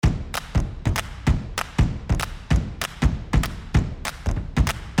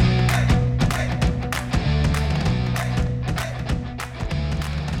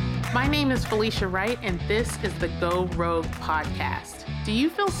name is Felicia Wright, and this is the Go Rogue podcast. Do you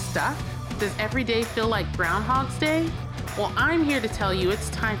feel stuck? Does every day feel like Groundhog's Day? Well, I'm here to tell you it's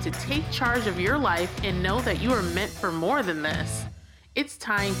time to take charge of your life and know that you are meant for more than this. It's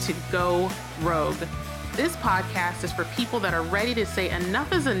time to go rogue. This podcast is for people that are ready to say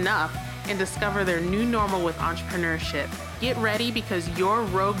enough is enough and discover their new normal with entrepreneurship. Get ready because your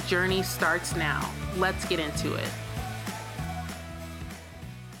rogue journey starts now. Let's get into it.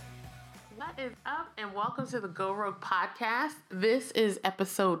 What is up, and welcome to the Go Rogue podcast. This is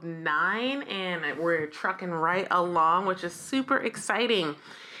episode 9 and we're trucking right along, which is super exciting.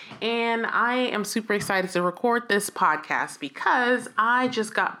 And I am super excited to record this podcast because I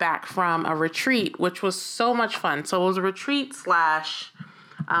just got back from a retreat, which was so much fun. So it was a retreat slash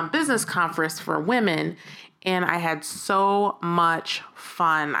business conference for women, and I had so much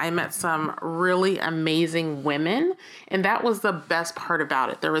fun. I met some really amazing women, and that was the best part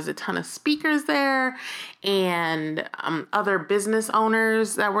about it. There was a ton of speakers there and other business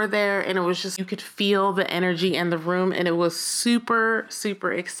owners that were there, and it was just, you could feel the energy in the room, and it was super,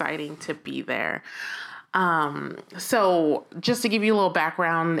 super exciting to be there. So just to give you a little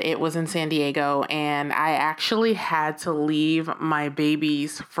background, it was in San Diego, and I actually had to leave my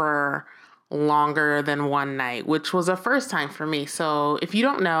babies for longer than one night, which was a first time for me. So if you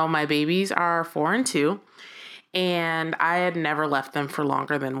don't know, my babies are 4 and 2, and I had never left them for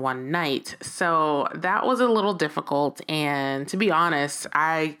longer than one night. So that was a little difficult. And to be honest,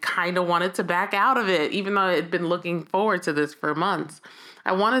 I kind of wanted to back out of it, even though I had been looking forward to this for months.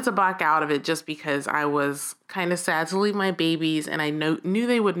 I wanted to back out of it just because I was kind of sad to leave my babies, and I knew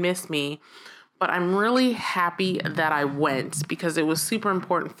they would miss me. But I'm really happy that I went because it was super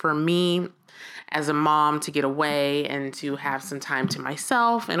important for me as a mom to get away and to have some time to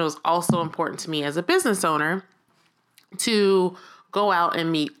myself. And it was also important to me as a business owner to go out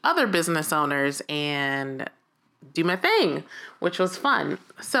and meet other business owners and do my thing, which was fun.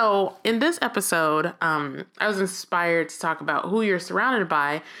 So in this episode, I was inspired to talk about who you're surrounded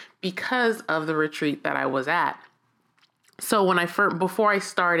by because of the retreat that I was at. So before I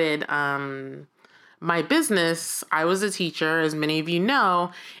started my business, I was a teacher, as many of you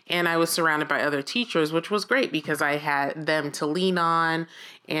know, and I was surrounded by other teachers, which was great because I had them to lean on,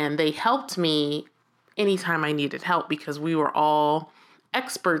 and they helped me anytime I needed help because we were all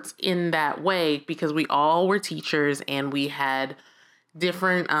experts in that way because we all were teachers and we had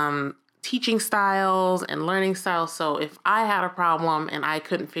different teaching styles and learning styles. So if I had a problem and I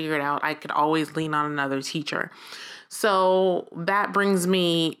couldn't figure it out, I could always lean on another teacher. So that brings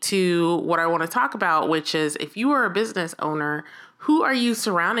me to what I want to talk about, which is if you are a business owner, who are you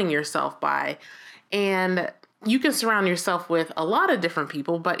surrounding yourself by? And you can surround yourself with a lot of different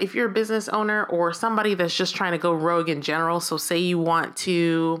people, but if you're a business owner or somebody that's just trying to go rogue in general, so say you want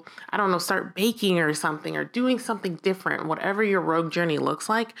to, start baking or something or doing something different, whatever your rogue journey looks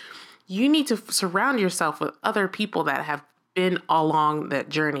like, you need to surround yourself with other people that have been along that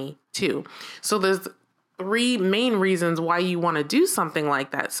journey too. So there's 3 main reasons why you want to do something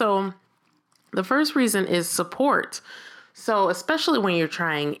like that. So the first reason is support. So especially when you're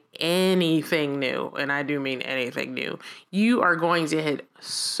trying anything new, and I do mean anything new, you are going to hit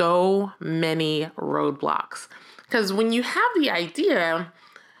so many roadblocks. Because when you have the idea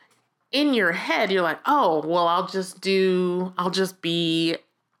in your head, you're like, oh, well, I'll just be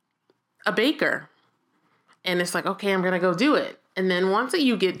a baker. And it's like, okay, I'm going to go do it. And then once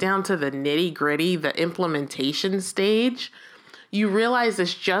you get down to the nitty gritty, the implementation stage, you realize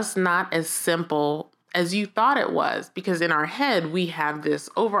it's just not as simple as you thought it was. Because in our head, we have this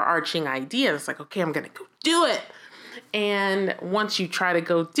overarching idea. It's like, okay, I'm going to go do it. And once you try to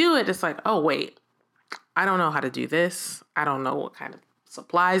go do it, it's like, oh, wait, I don't know how to do this. I don't know what kind of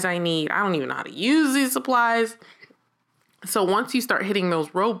supplies I need. I don't even know how to use these supplies. So once you start hitting those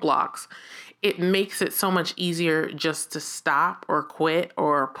roadblocks, it makes it so much easier just to stop or quit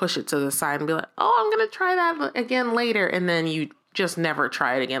or push it to the side and be like, oh, I'm going to try that again later. And then you just never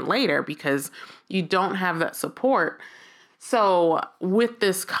try it again later because you don't have that support. So with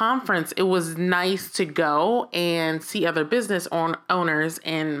this conference, it was nice to go and see other business owners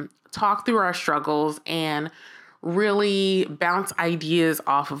and talk through our struggles and really bounce ideas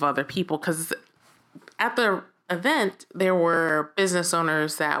off of other people. Because at the event, there were business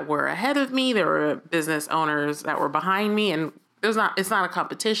owners that were ahead of me. There were business owners that were behind me, and it's not a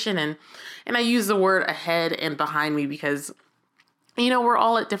competition. And I use the word ahead and behind me because, we're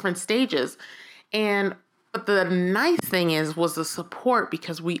all at different stages. But the nice thing was the support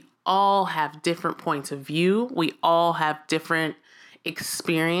because we all have different points of view. We all have different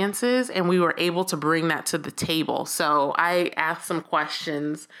experiences, and we were able to bring that to the table. So I asked some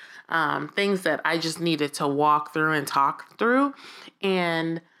questions things that I just needed to walk through and talk through.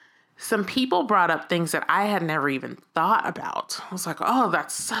 And some people brought up things that I had never even thought about. I was like, oh,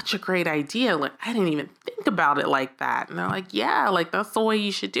 that's such a great idea. Like, I didn't even think about it like that. And they're like, yeah, like that's the way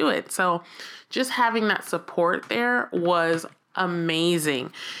you should do it. So just having that support there was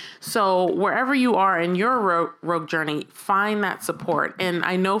amazing. So wherever you are in your rogue journey, find that support. And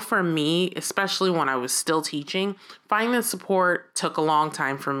I know for me, especially when I was still teaching, finding the support took a long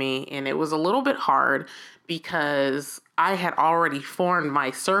time for me. And it was a little bit hard because I had already formed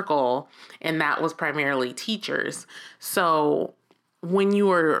my circle, and that was primarily teachers. So when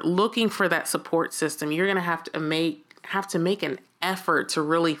you are looking for that support system, you're going to have to make an effort to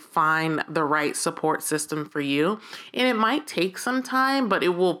really find the right support system for you. And it might take some time, but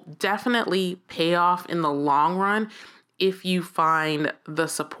it will definitely pay off in the long run if you find the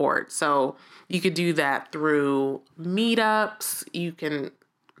support. So you could do that through meetups. You can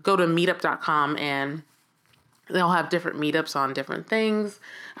go to meetup.com and they'll have different meetups on different things.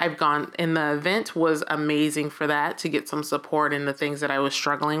 I've gone, and the event was amazing for that, to get some support in the things that I was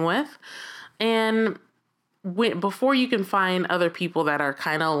struggling with. And before you can find other people that are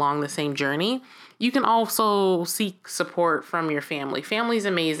kind of along the same journey, you can also seek support from your family. Family's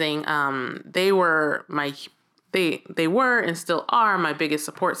amazing. They were and still are my biggest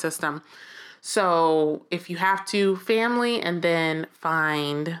support system. So if you have to, family, and then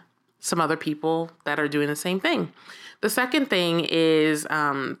find some other people that are doing the same thing. The second thing is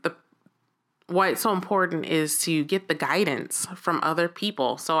why it's so important is to get the guidance from other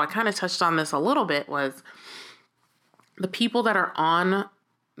people. So I kind of touched on this a little bit, was the people that are on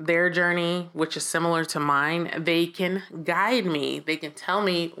their journey, which is similar to mine, they can guide me. They can tell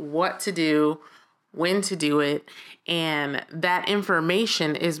me what to do, when to do it. And that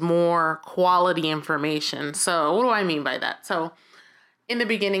information is more quality information. So what do I mean by that? So in the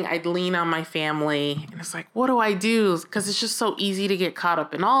beginning, I'd lean on my family, and it's like, what do I do? Because it's just so easy to get caught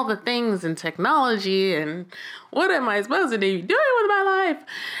up in all the things and technology and what am I supposed to be doing with my life?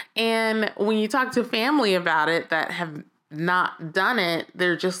 And when you talk to family about it that have not done it,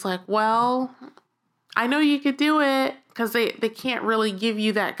 they're just like, well, I know you could do it, because they can't really give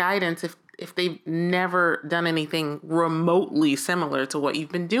you that guidance if they've never done anything remotely similar to what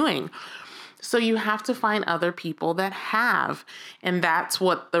you've been doing. So you have to find other people that have. And that's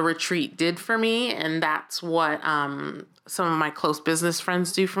what the retreat did for me. And that's what some of my close business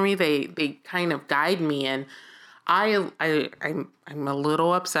friends do for me. They kind of guide me. And I'm a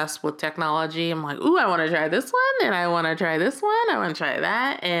little obsessed with technology. I'm like, ooh, I want to try this one. And I want to try this one. I want to try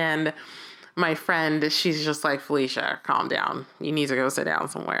that. And my friend, she's just like, Felicia, calm down. You need to go sit down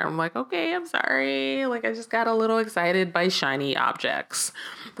somewhere. I'm like, okay, I'm sorry. Like, I just got a little excited by shiny objects.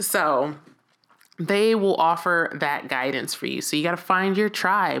 So they will offer that guidance for you. So you got to find your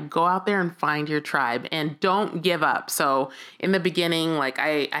tribe. Go out there and find your tribe, and don't give up. So in the beginning, like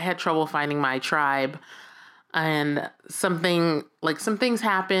I had trouble finding my tribe, and some things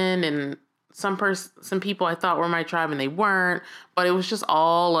happened, and some people I thought were my tribe and they weren't, but it was just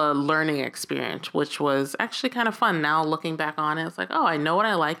all a learning experience, which was actually kind of fun. Now looking back on it, it's like, oh, I know what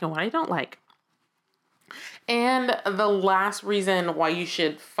I like and what I don't like. And the last reason why you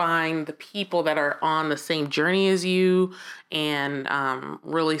should find the people that are on the same journey as you and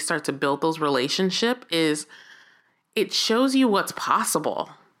really start to build those relationships is it shows you what's possible,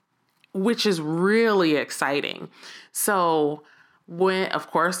 which is really exciting. So of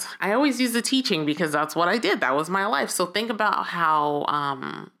course, I always use the teaching because that's what I did. That was my life. So think about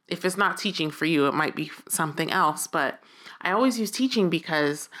how if it's not teaching for you, it might be something else. But I always use teaching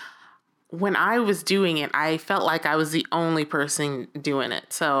because when I was doing it, I felt like I was the only person doing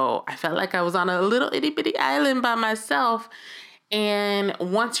it. So I felt like I was on a little itty bitty island by myself. And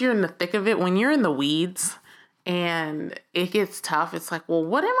once you're in the thick of it, when you're in the weeds and it gets tough, it's like, well,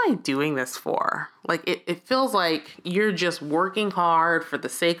 what am I doing this for? Like it feels like you're just working hard for the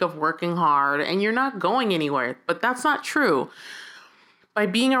sake of working hard and you're not going anywhere. But that's not true. By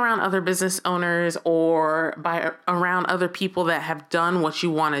being around other business owners or around other people that have done what you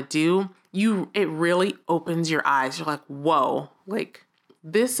want to do, it really opens your eyes. You're like, whoa, like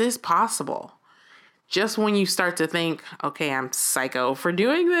this is possible. Just when you start to think, okay, I'm psycho for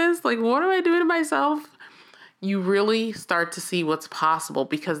doing this. Like, what am I doing to myself? You really start to see what's possible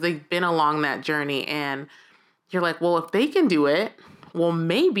because they've been along that journey and you're like, well, if they can do it, well,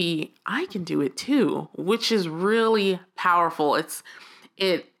 maybe I can do it too, which is really powerful. It's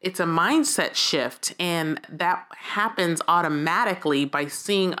a mindset shift, and that happens automatically by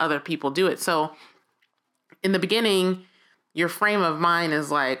seeing other people do it. So in the beginning, your frame of mind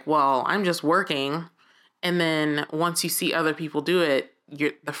is like, well, I'm just working. And then once you see other people do it,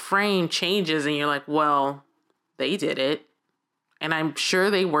 the frame changes and you're like, well, they did it. And I'm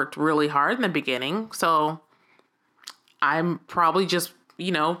sure they worked really hard in the beginning. So I'm probably just,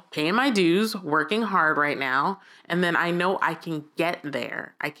 paying my dues, working hard right now. And then I know I can get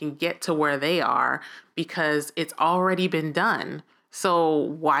there. I can get to where they are because it's already been done. So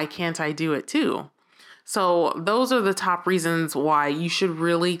why can't I do it too? So those are the top reasons why you should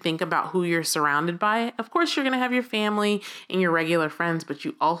really think about who you're surrounded by. Of course, you're going to have your family and your regular friends, but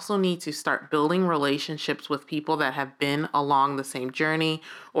you also need to start building relationships with people that have been along the same journey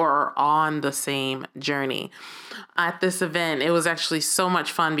or are on the same journey. At this event, it was actually so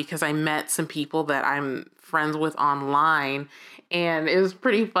much fun because I met some people that I'm friends with online, and it was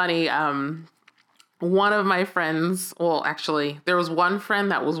pretty funny. One of my friends, well, actually, there was one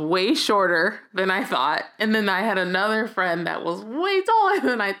friend that was way shorter than I thought. And then I had another friend that was way taller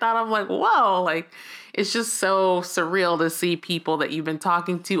than I thought. I'm like, whoa, like, it's just so surreal to see people that you've been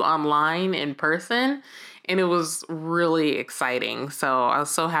talking to online in person. And it was really exciting. So I was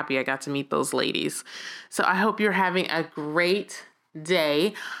so happy I got to meet those ladies. So I hope you're having a great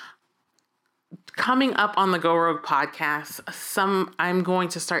day. Coming up on the Go Rogue podcast, I'm going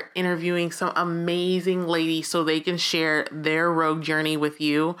to start interviewing some amazing ladies so they can share their rogue journey with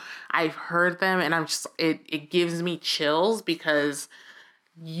you. I've heard them and it gives me chills because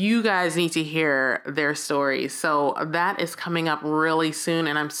you guys need to hear their stories. So that is coming up really soon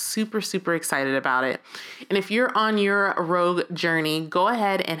and I'm super, super excited about it. And if you're on your rogue journey, go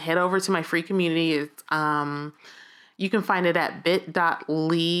ahead and head over to my free community. It's, you can find it at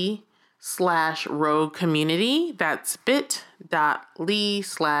bit.ly/rogue community. That's bit.ly/rogue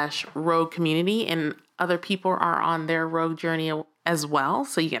community. And other people are on their rogue journey as well.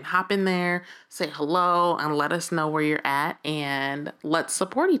 So you can hop in there, say hello, and let us know where you're at, and let's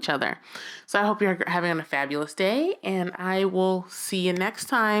support each other. So I hope you're having a fabulous day, and I will see you next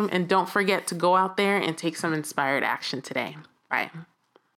time. And don't forget to go out there and take some inspired action today. Bye.